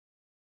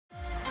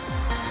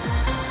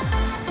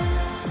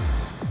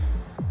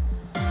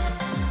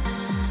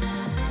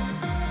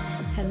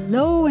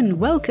Hello and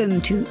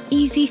welcome to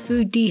Easy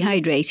Food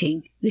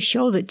Dehydrating, the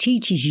show that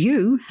teaches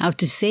you how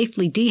to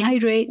safely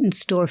dehydrate and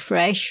store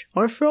fresh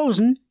or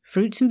frozen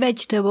fruits and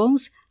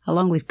vegetables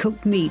along with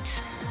cooked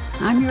meats.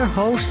 I'm your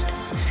host,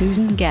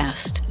 Susan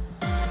Gast.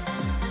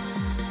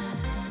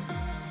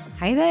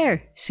 Hi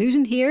there,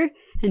 Susan here,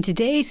 and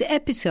today's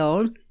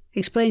episode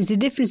explains the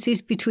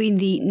differences between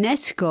the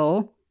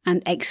Nesco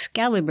and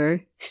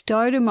Excalibur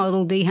starter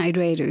model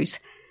dehydrators.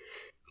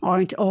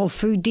 Aren't all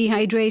food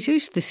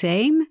dehydrators the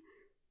same?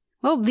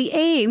 Well, the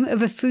aim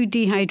of a food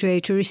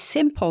dehydrator is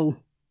simple.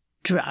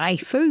 Dry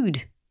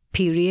food.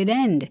 Period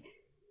end.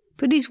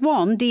 But is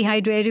one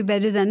dehydrator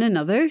better than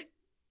another?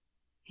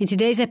 In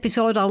today's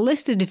episode, I'll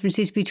list the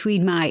differences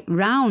between my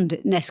round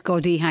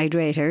Nesco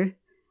dehydrator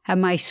and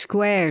my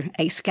square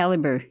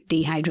Excalibur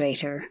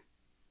dehydrator.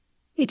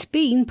 It's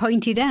been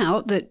pointed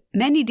out that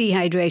many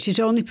dehydrators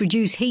only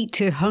produce heat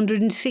to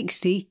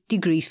 160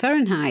 degrees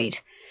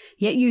Fahrenheit,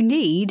 yet you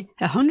need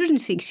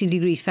 160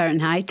 degrees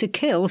Fahrenheit to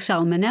kill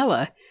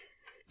salmonella.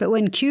 But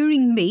when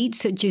curing meat,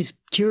 such as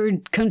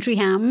cured country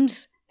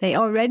hams, they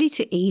are ready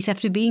to eat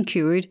after being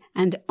cured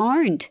and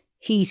aren't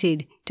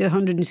heated to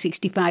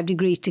 165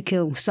 degrees to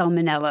kill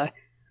salmonella.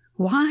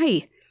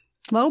 Why?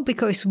 Well,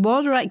 because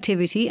water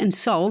activity and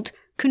salt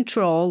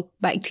control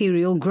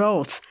bacterial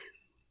growth.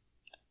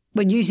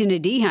 When using a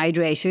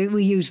dehydrator,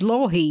 we use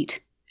low heat,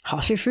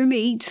 hotter for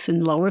meats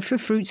and lower for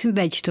fruits and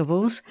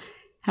vegetables,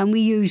 and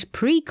we use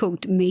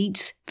pre-cooked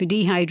meats for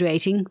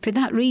dehydrating for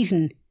that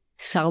reason,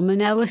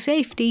 salmonella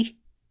safety.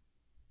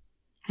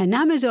 An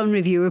Amazon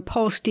reviewer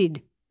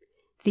posted,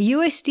 "The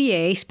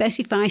USDA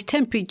specifies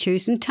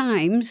temperatures and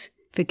times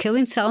for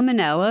killing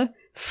salmonella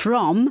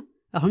from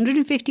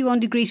 151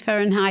 degrees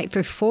Fahrenheit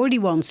for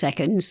 41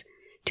 seconds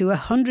to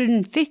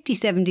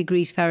 157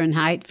 degrees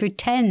Fahrenheit for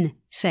 10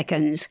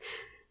 seconds.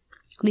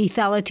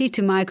 Lethality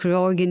to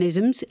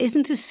microorganisms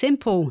isn't a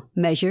simple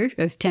measure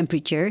of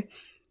temperature,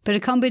 but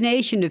a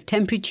combination of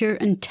temperature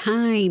and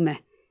time.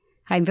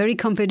 I'm very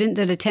confident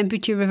that a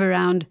temperature of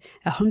around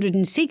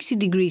 160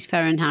 degrees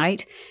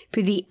Fahrenheit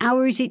for the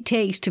hours it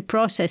takes to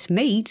process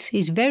meats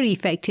is very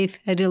effective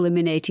at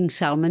eliminating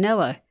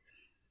salmonella."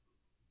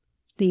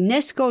 The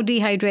Nesco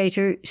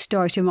dehydrator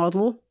starter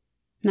model.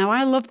 Now,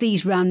 I love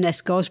these round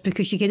Nescos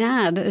because you can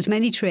add as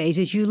many trays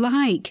as you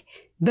like,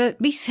 but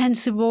be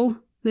sensible.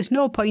 There's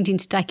no point in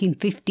stacking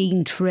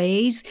 15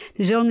 trays.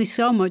 There's only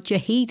so much a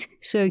heat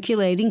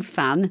circulating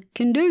fan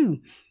can do.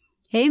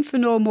 Aim for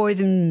no more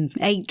than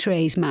 8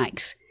 trays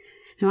max.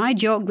 Now, I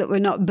joke that we're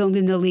not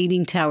building the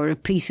Leaning Tower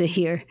of Pisa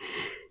here,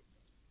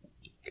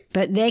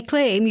 but they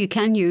claim you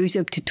can use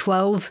up to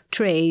 12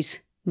 trays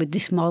with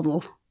this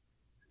model.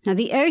 Now,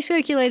 the air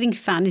circulating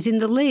fan is in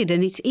the lid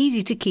and it's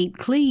easy to keep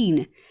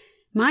clean.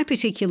 My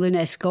particular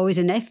Nesco is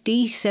an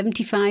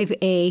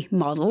FD75A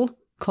model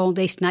called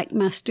a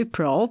Snackmaster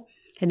Pro,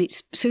 and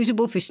it's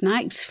suitable for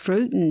snacks,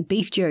 fruit and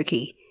beef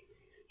jerky.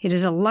 It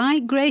has a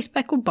light grey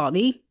speckled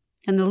body,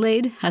 and the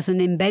lid has an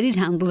embedded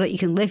handle that you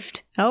can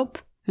lift up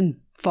and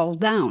fall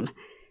down.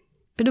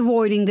 But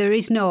avoiding there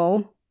is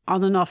no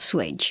on and off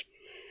switch.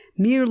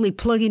 Merely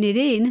plugging it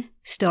in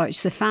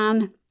starts the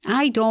fan.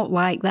 I don't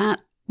like that.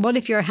 What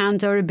if your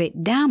hands are a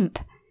bit damp?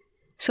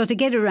 So to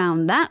get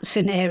around that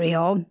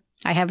scenario,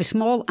 I have a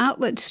small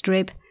outlet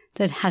strip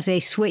that has a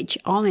switch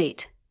on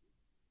it.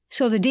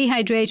 So the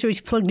dehydrator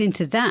is plugged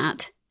into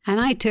that, and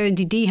I turn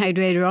the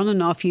dehydrator on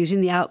and off using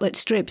the outlet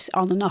strip's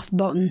on and off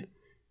button.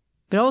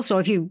 But also,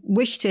 if you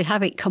wish to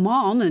have it come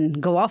on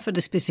and go off at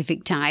a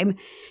specific time,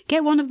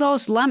 get one of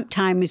those lamp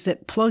timers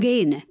that plug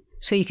in,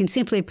 so you can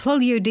simply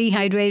plug your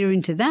dehydrator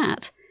into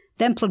that,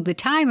 then plug the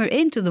timer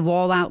into the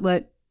wall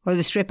outlet or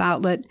the strip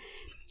outlet,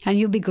 and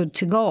you'll be good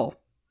to go.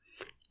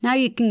 Now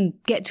you can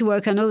get to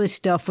work on other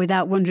stuff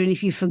without wondering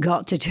if you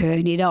forgot to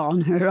turn it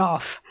on or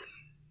off.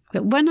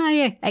 But when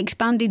I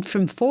expanded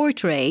from 4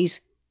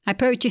 trays, I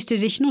purchased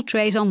additional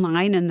trays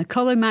online and the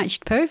colour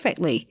matched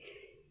perfectly.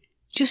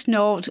 Just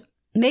note,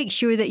 make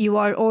sure that you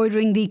are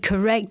ordering the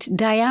correct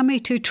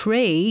diameter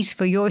trays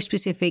for your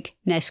specific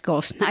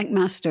Nesco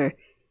Snackmaster.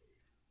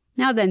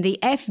 Now then, the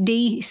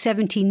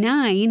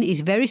FD79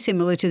 is very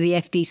similar to the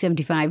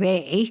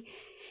FD75A,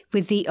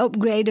 with the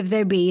upgrade of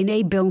there being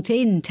a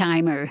built-in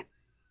timer.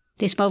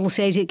 This model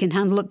says it can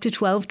handle up to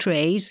 12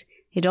 trays.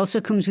 It also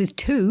comes with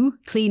 2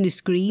 cleaner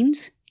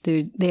screens.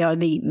 They are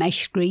the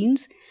mesh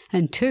screens,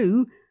 and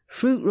 2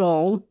 fruit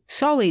roll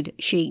solid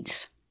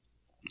sheets,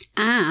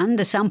 and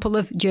a sample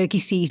of jerky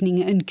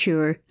seasoning and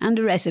cure and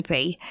a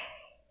recipe.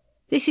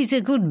 This is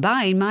a good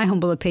buy in my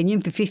humble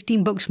opinion for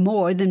 $15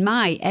 more than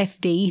my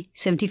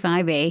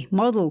FD75A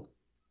model.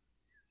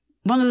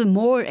 One of the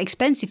more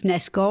expensive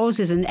Nescos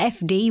is an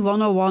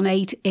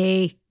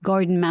FD1018A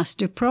Garden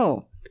Master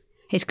Pro.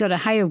 It's got a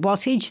higher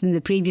wattage than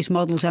the previous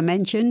models I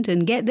mentioned,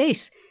 and get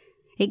this,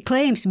 it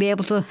claims to be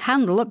able to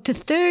handle up to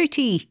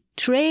 30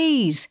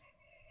 trays.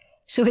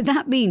 So with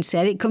that being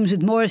said, it comes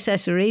with more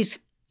accessories,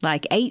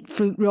 like 8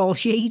 fruit roll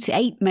sheets,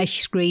 8 mesh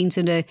screens,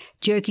 and a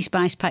jerky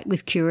spice pack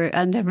with cure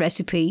and a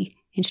recipe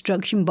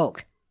instruction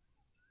book.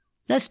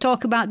 Let's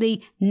talk about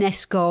the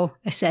Nesco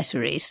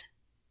accessories.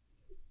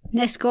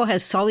 Nesco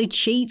has solid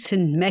sheets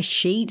and mesh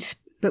sheets,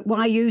 but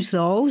why use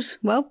those?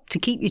 Well, to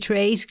keep your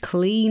trays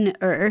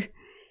cleaner.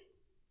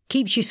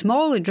 Keeps your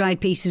smaller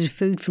dried pieces of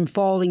food from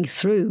falling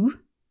through.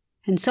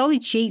 And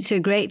solid sheets are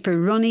great for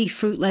runny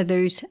fruit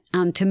leathers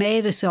and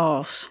tomato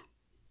sauce.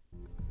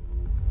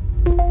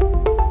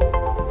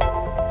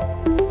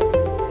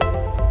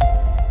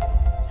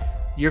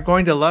 You're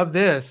going to love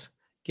this.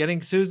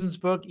 Getting Susan's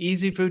book,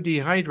 Easy Food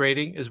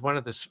Dehydrating, is one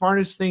of the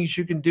smartest things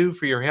you can do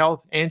for your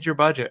health and your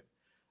budget.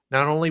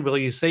 Not only will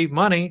you save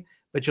money,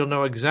 but you'll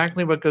know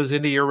exactly what goes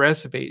into your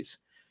recipes.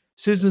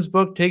 Susan's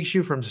book takes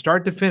you from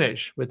start to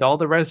finish with all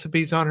the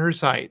recipes on her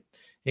site,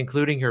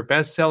 including her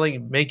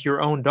best-selling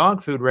make-your-own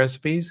dog food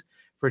recipes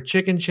for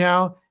chicken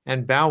chow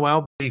and Bow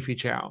Wow beefy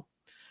chow.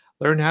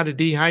 Learn how to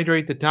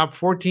dehydrate the top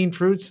 14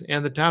 fruits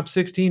and the top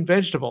 16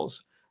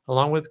 vegetables,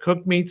 along with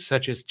cooked meats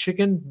such as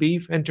chicken,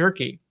 beef, and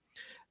turkey.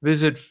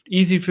 Visit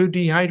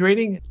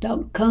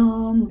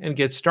easyfooddehydrating.com and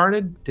get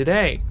started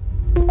today.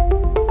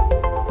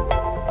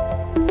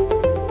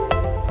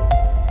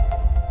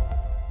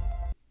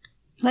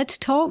 Let's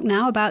talk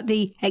now about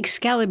the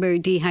Excalibur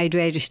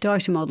dehydrator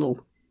starter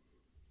model.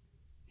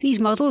 These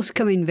models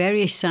come in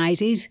various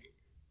sizes.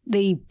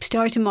 The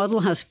starter model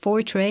has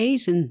 4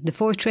 trays, and the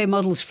 4-tray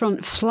model's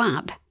front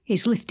flap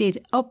is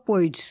lifted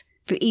upwards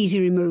for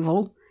easy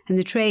removal, and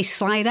the trays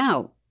slide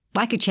out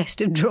like a chest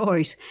of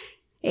drawers.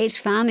 Its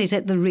fan is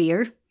at the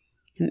rear.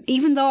 And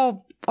even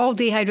though all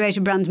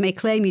dehydrator brands may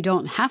claim you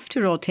don't have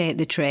to rotate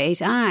the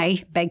trays,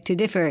 I beg to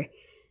differ.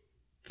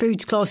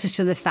 Foods closest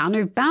to the fan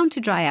are bound to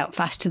dry out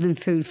faster than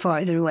food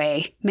farther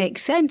away.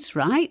 Makes sense,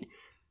 right?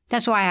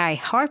 That's why I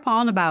harp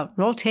on about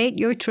rotate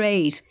your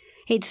trays.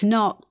 It's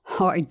not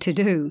hard to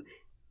do.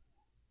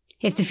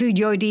 If the food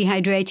you're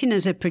dehydrating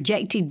has a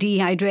projected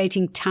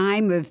dehydrating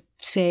time of,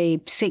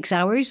 say, 6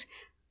 hours,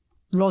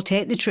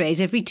 rotate the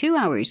trays every 2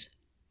 hours.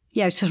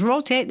 Yeah, so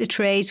rotate the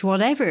trays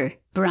whatever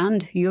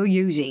brand you're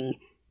using.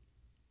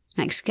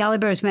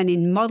 Excalibur has many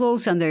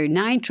models, and their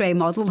 9-tray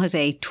model has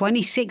a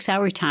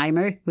 26-hour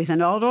timer with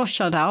an auto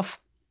shut-off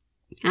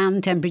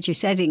and temperature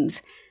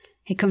settings.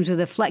 It comes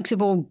with a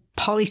flexible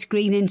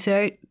polyscreen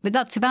insert, but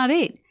that's about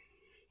it.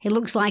 It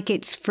looks like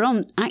its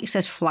front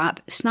access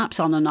flap snaps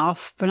on and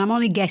off, but I'm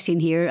only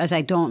guessing here as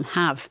I don't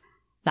have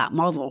that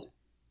model.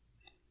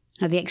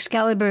 Now the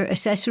Excalibur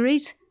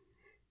accessories.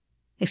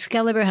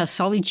 Excalibur has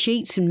solid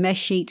sheets and mesh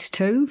sheets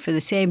too, for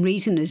the same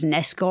reason as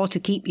Nesco,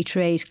 to keep your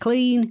trays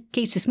clean,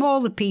 keeps the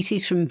smaller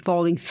pieces from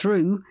falling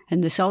through,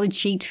 and the solid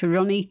sheets for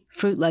runny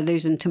fruit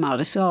leathers and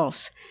tomato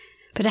sauce.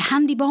 But a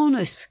handy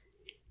bonus,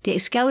 the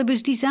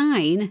Excalibur's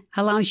design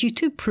allows you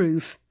to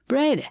proof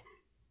bread.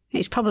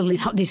 It's probably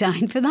not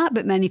designed for that,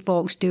 but many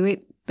folks do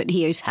it. But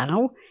here's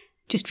how.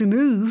 Just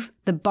remove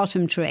the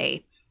bottom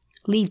tray.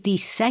 Leave the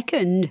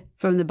second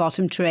from the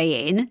bottom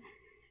tray in.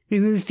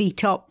 Remove the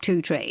top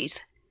 2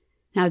 trays.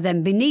 Now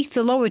then, beneath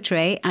the lower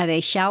tray, add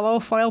a shallow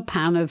foil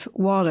pan of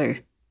water.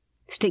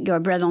 Stick your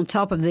bread on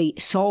top of the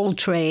sole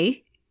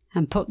tray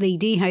and put the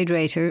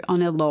dehydrator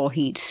on a low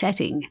heat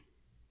setting.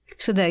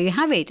 So there you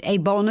have it, a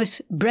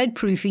bonus bread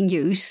proofing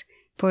use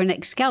for an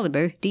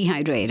Excalibur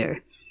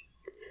dehydrator.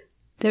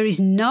 There is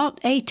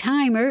not a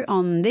timer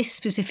on this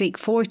specific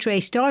 4-tray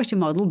starter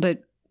model,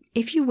 but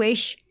if you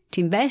wish to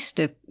invest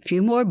a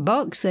few more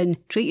bucks, then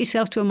treat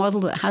yourself to a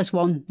model that has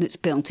one that's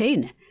built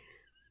in.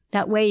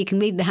 That way you can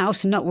leave the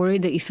house and not worry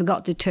that you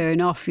forgot to turn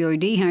off your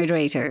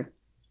dehydrator.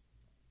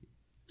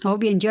 I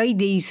hope you enjoyed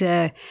these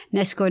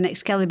Nesco and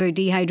Excalibur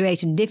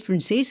Dehydrated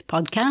Differences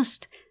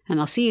podcast, and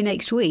I'll see you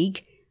next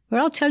week, where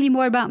I'll tell you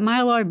more about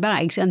Mylar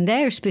bags and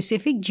their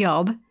specific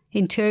job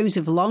in terms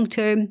of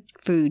long-term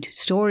food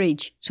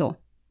storage. So,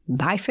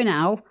 bye for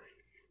now.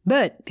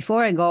 But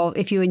before I go,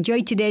 if you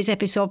enjoyed today's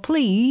episode,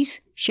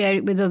 please share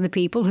it with other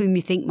people whom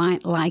you think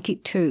might like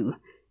it too.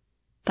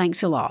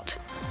 Thanks a lot.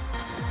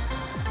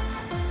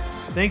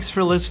 Thanks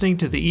for listening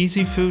to the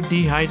Easy Food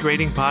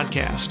Dehydrating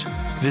Podcast.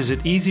 Visit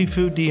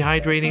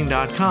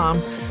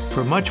easyfooddehydrating.com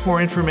for much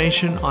more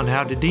information on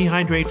how to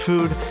dehydrate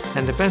food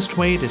and the best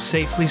way to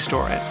safely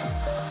store it.